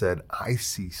and said, I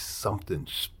see something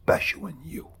special in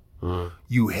you.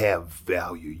 You have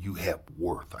value. You have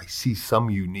worth. I see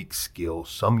some unique skill,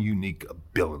 some unique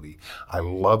ability. I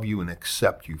love you and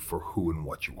accept you for who and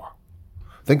what you are.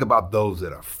 Think about those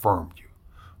that affirmed you,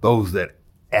 those that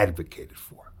advocated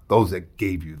for, those that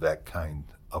gave you that kind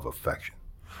of affection.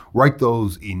 Write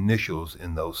those initials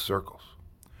in those circles.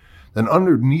 Then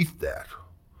underneath that,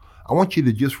 I want you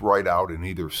to just write out in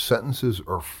either sentences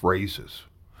or phrases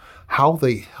how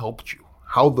they helped you,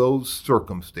 how those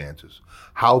circumstances,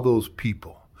 how those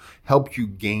people helped you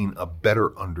gain a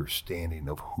better understanding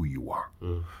of who you are,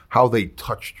 how they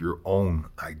touched your own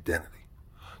identity.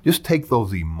 Just take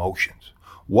those emotions.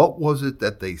 What was it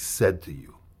that they said to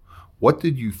you? What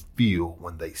did you feel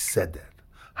when they said that?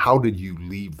 How did you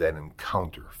leave that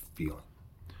encounter feeling?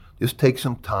 Just take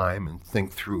some time and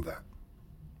think through that.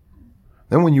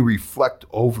 Then when you reflect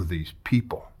over these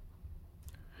people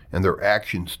and their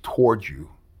actions towards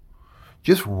you,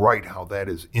 just write how that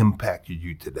has impacted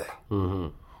you today.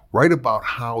 Write about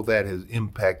how that has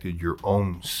impacted your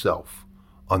own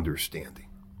self-understanding.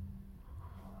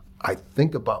 I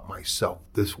think about myself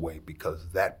this way because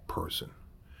that person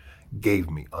gave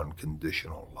me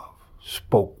unconditional love,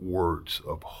 spoke words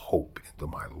of hope into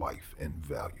my life and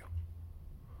value.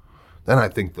 Then I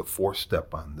think the fourth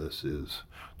step on this is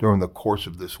during the course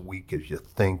of this week, as you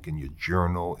think and you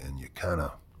journal and you kind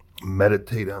of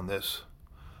meditate on this,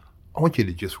 I want you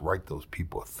to just write those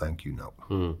people a thank you note.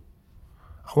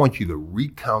 I want you to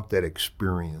recount that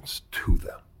experience to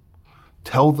them.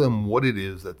 Tell them what it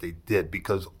is that they did,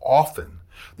 because often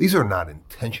these are not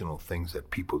intentional things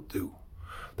that people do.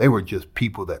 They were just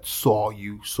people that saw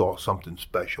you, saw something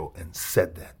special, and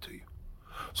said that to you.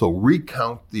 So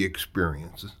recount the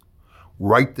experiences,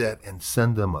 write that, and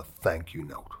send them a thank you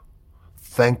note.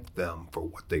 Thank them for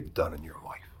what they've done in your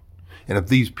life. And if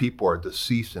these people are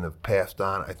deceased and have passed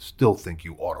on, I still think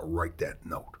you ought to write that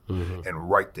note and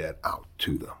write that out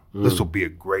to them. This will be a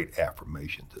great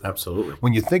affirmation to them. Absolutely.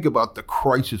 When you think about the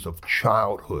crisis of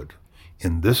childhood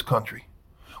in this country,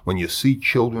 when you see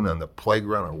children on the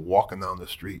playground or walking down the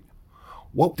street,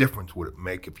 what difference would it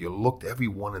make if you looked every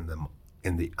one of them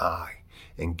in the eye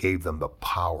and gave them the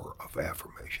power of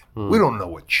affirmation? We don't know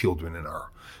what children in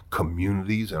our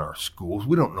communities and our schools,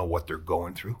 we don't know what they're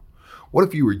going through. What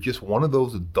if you were just one of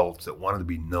those adults that wanted to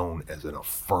be known as an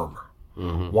affirmer,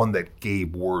 one that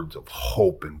gave words of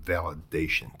hope and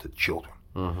validation to children?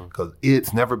 Because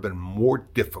it's never been more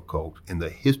difficult in the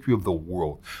history of the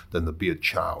world than to be a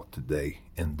child today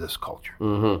in this culture.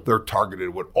 They're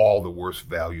targeted with all the worst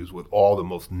values, with all the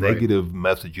most negative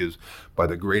messages by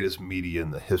the greatest media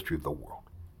in the history of the world.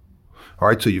 All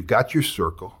right, so you've got your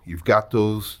circle, you've got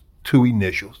those 2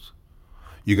 initials.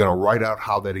 You're going to write out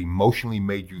how that emotionally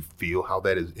made you feel, how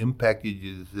that has impacted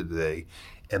you today,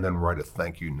 and then write a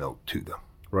thank you note to them.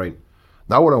 Right.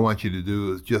 Now what I want you to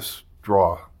do is just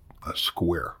draw a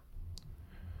square.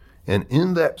 And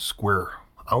in that square,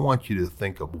 I want you to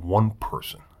think of one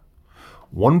person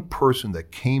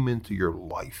that came into your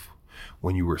life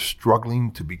when you were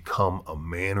struggling to become a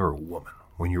man or a woman,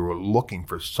 when you were looking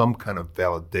for some kind of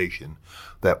validation,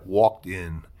 that walked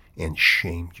in and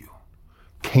shamed you,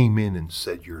 came in and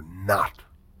said, you're not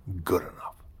good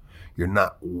enough. You're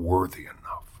not worthy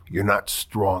enough. You're not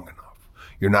strong enough.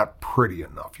 You're not pretty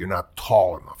enough. You're not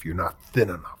tall enough. You're not thin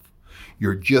enough.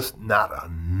 You're just not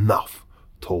enough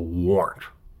to warrant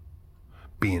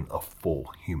being a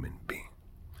full human being.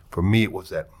 For me, it was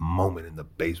that moment in the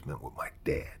basement with my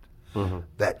dad.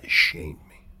 That shamed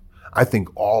me. I think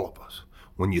all of us,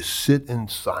 when you sit in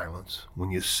silence,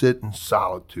 when you sit in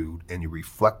solitude and you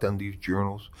reflect on these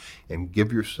journals and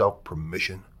give yourself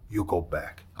permission, you'll go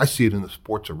back. I see it in the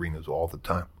sports arenas all the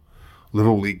time.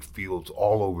 Little league fields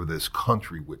all over this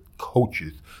country with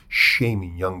coaches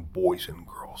shaming young boys and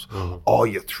girls. Oh,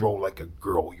 you throw like a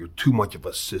girl. You're too much of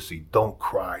a sissy. Don't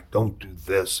cry. Don't do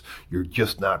this. You're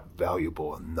just not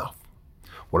valuable enough.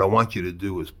 What I want you to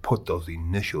do is put those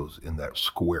initials in that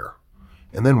square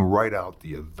and then write out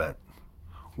the event.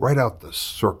 Write out the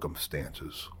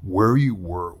circumstances, where you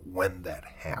were when that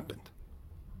happened.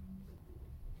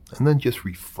 And then just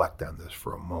reflect on this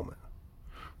for a moment.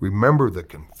 Remember the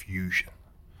confusion.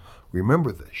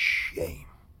 Remember the shame,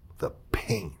 the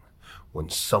pain when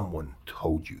someone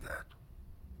told you that.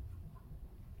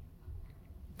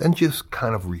 Then just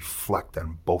kind of reflect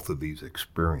on both of these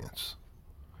experiences.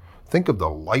 Think of the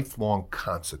lifelong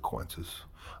consequences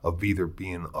of either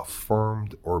being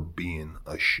affirmed or being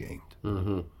ashamed.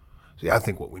 See, I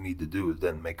think what we need to do is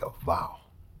then make a vow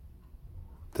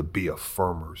to be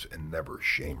affirmers and never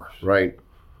shamers. Right.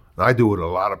 And I do it with a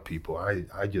lot of people.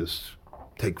 I just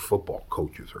take football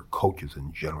coaches or coaches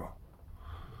in general.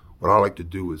 What I like to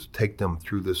do is take them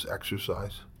through this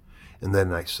exercise, and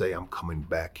then I say, I'm coming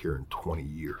back here in 20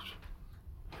 years.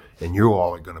 And you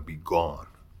all are going to be gone.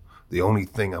 The only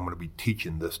thing I'm going to be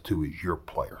teaching this to is your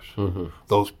players.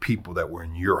 Those people that were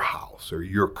in your house or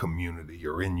your community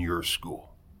or in your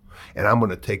school. And I'm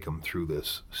going to take them through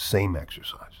this same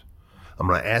exercise. I'm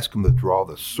going to ask them to draw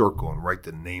the circle and write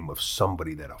the name of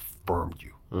somebody that affirmed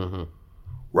you.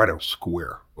 Write a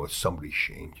square where somebody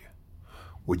shamed you.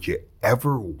 Would you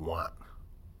ever want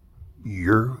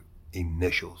your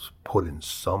initials put in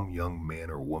some young man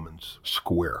or woman's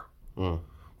square?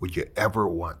 Would you ever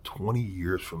want 20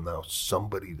 years from now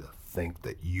somebody to think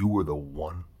that you were the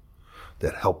one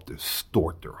that helped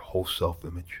distort their whole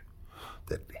self-image,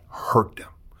 that hurt them,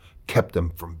 kept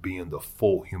them from being the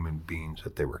full human beings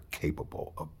that they were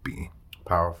capable of being?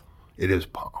 Powerful. It is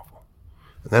powerful.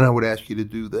 And then I would ask you to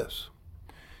do this.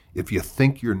 If you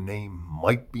think your name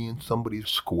might be in somebody's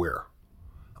square,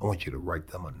 I want you to write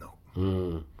them a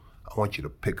note. I want you to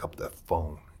pick up that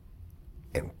phone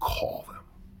and call them.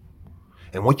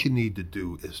 And what you need to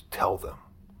do is tell them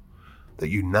that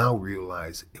you now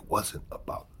realize it wasn't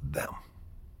about them.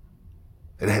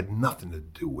 It had nothing to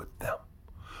do with them.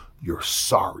 You're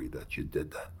sorry that you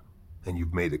did that. And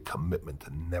you've made a commitment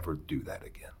to never do that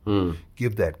again.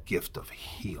 Give that gift of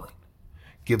healing.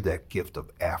 Give that gift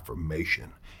of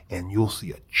affirmation. And you'll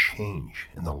see a change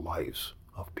in the lives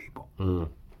of people.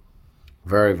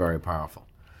 Very, very powerful.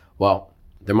 Well,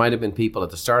 there might have been people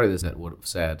at the start of this that would have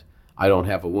said, I don't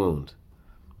have a wound.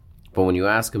 But when you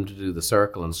ask them to do the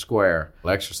circle and square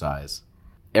exercise,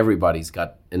 everybody's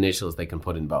got initials they can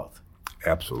put in both.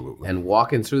 Absolutely. And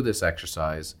walking through this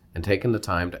exercise and taking the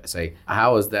time to say,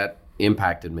 how has that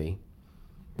impacted me?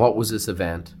 What was this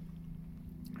event?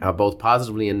 Both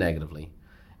positively and negatively.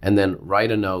 And then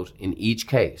write a note in each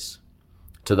case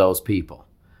to those people.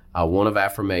 One of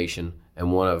affirmation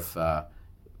and one of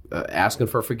asking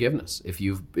for forgiveness if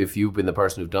you've been the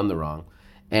person who's done the wrong.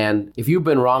 And if you've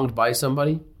been wronged by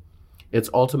somebody, it's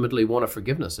ultimately one of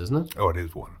forgiveness, isn't it? Oh, it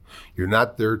is one. You're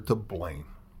not there to blame,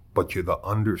 but you're to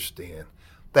understand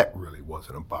that really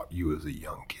wasn't about you as a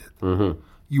young kid. Mm-hmm.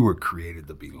 You were created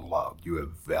to be loved. You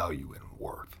have value and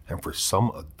worth. And for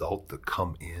some adult to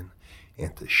come in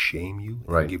and to shame you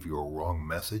and give you a wrong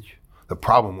message, the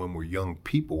problem when we're young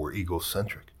people, we're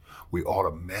egocentric. We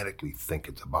automatically think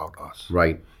it's about us.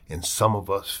 Right. And some of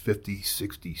us 50,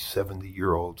 60,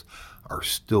 70-year-olds are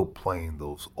still playing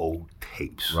those old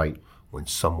tapes. Right. When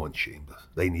someone shamed us.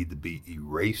 They need to be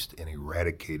erased and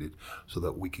eradicated so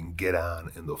that we can get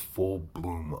on in the full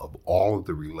bloom of all of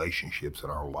the relationships in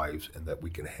our lives and that we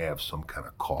can have some kind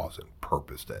of cause and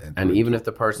purpose to enter. And even if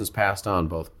the person's passed on,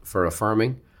 both for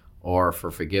affirming or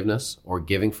for forgiveness or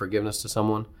giving forgiveness to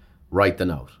someone, write the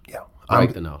note. Yeah.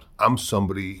 Write the note. I'm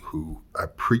somebody who, I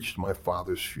preached my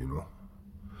father's funeral.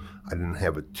 I didn't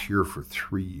have a tear for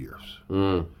 3 years.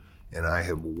 And I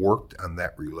have worked on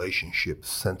that relationship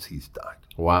since he's died.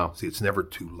 Wow. See, it's never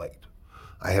too late.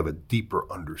 I have a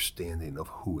deeper understanding of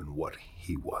who and what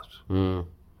he was. And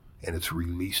it's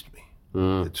released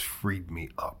me. It's freed me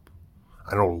up.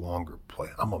 I no longer play.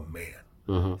 I'm a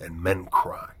man. And men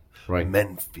cry. Right.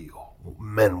 Men feel.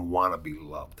 Men want to be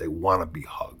loved. They want to be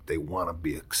hugged. They want to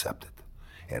be accepted.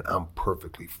 And I'm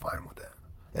perfectly fine with that.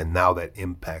 And now that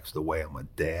impacts the way I'm a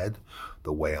dad,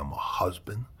 the way I'm a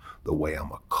husband, the way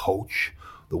I'm a coach,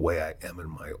 the way I am in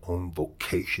my own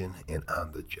vocation and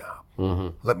on the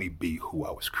job. Let me be who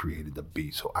I was created to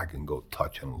be so I can go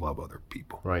touch and love other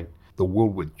people. Right. The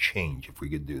world would change if we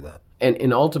could do that.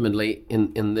 And ultimately,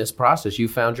 in this process, you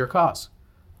found your cause.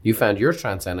 You found your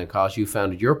transcendent cause. You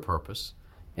found your purpose.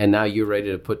 And now you're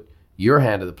ready to put your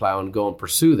hand to the plow and go and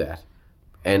pursue that.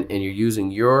 And you're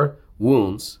using your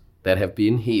wounds that have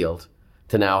been healed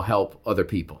to now help other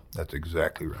people. That's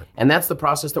exactly right. And that's the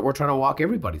process that we're trying to walk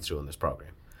everybody through in this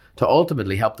program, to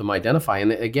ultimately help them identify.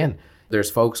 And again,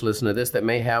 there's folks listening to this that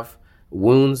may have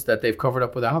wounds that they've covered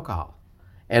up with alcohol.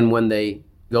 And when they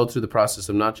go through the process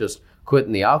of not just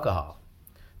quitting the alcohol,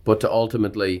 but to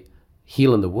ultimately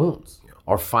healing the wounds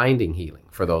or finding healing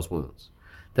for those wounds,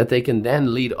 that they can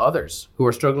then lead others who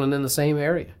are struggling in the same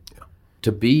area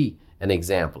to be an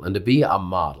example and to be a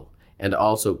model and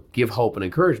also give hope and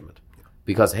encouragement.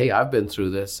 Because, hey, I've been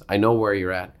through this. I know where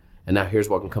you're at. And now here's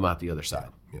what can come out the other side.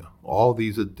 Yeah. All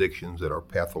these addictions that are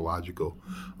pathological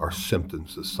are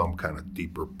symptoms of some kind of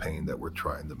deeper pain that we're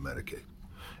trying to medicate.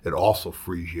 It also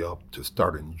frees you up to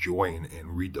start enjoying and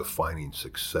redefining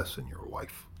success in your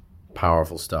life.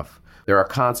 Powerful stuff. There are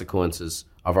consequences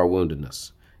of our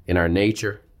woundedness in our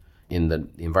nature, in the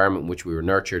environment in which we were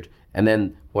nurtured, and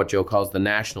then what Joe calls the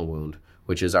national wound,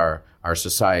 which is our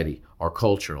society, our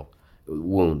cultural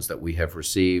wounds that we have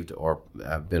received or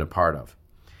have been a part of.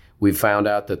 We've found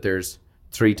out that there's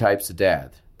 3 types of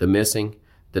dad: the missing,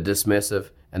 the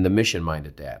dismissive, and the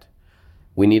mission-minded dad.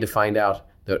 We need to find out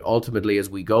that ultimately as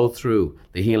we go through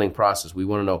the healing process, we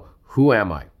want to know, who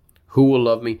am I? Who will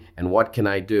love me? And what can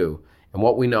I do? And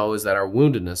what we know is that our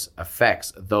woundedness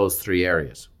affects those 3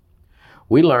 areas.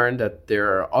 We learned that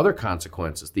there are other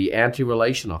consequences: the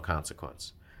anti-relational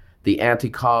consequence, the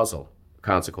anti-causal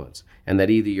consequence, and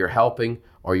that either you're helping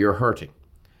or you're hurting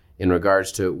in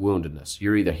regards to woundedness.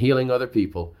 You're either healing other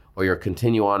people or you're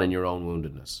continue on in your own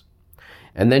woundedness.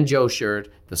 And then Joe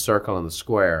shared the circle and the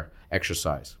square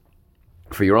exercise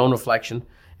for your own reflection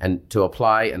and to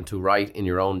apply and to write in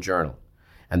your own journal.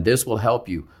 And this will help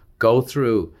you go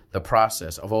through the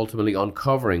process of ultimately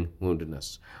uncovering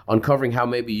woundedness, uncovering how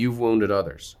maybe you've wounded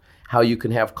others, how you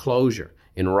can have closure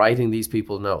in writing these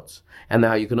people's notes, and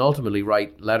how you can ultimately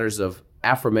write letters of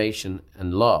affirmation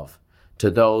and love to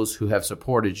those who have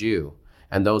supported you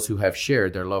and those who have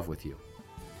shared their love with you.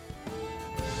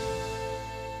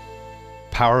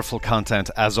 Powerful content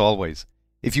as always.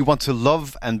 If you want to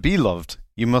love and be loved,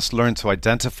 you must learn to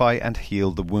identify and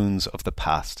heal the wounds of the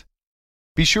past.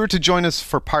 Be sure to join us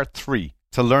for part 3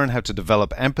 to learn how to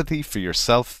develop empathy for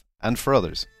yourself and for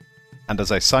others. And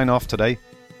as I sign off today,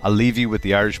 I'll leave you with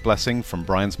the Irish blessing from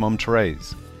Brian's mum,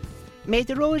 Therese. May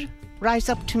the road rise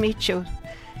up to meet you,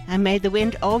 and may the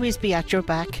wind always be at your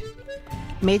back.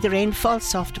 May the rain fall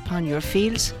soft upon your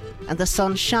fields, and the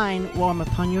sun shine warm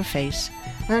upon your face.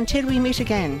 And until we meet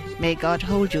again, may God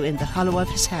hold you in the hollow of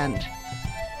his hand.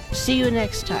 See you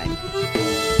next time.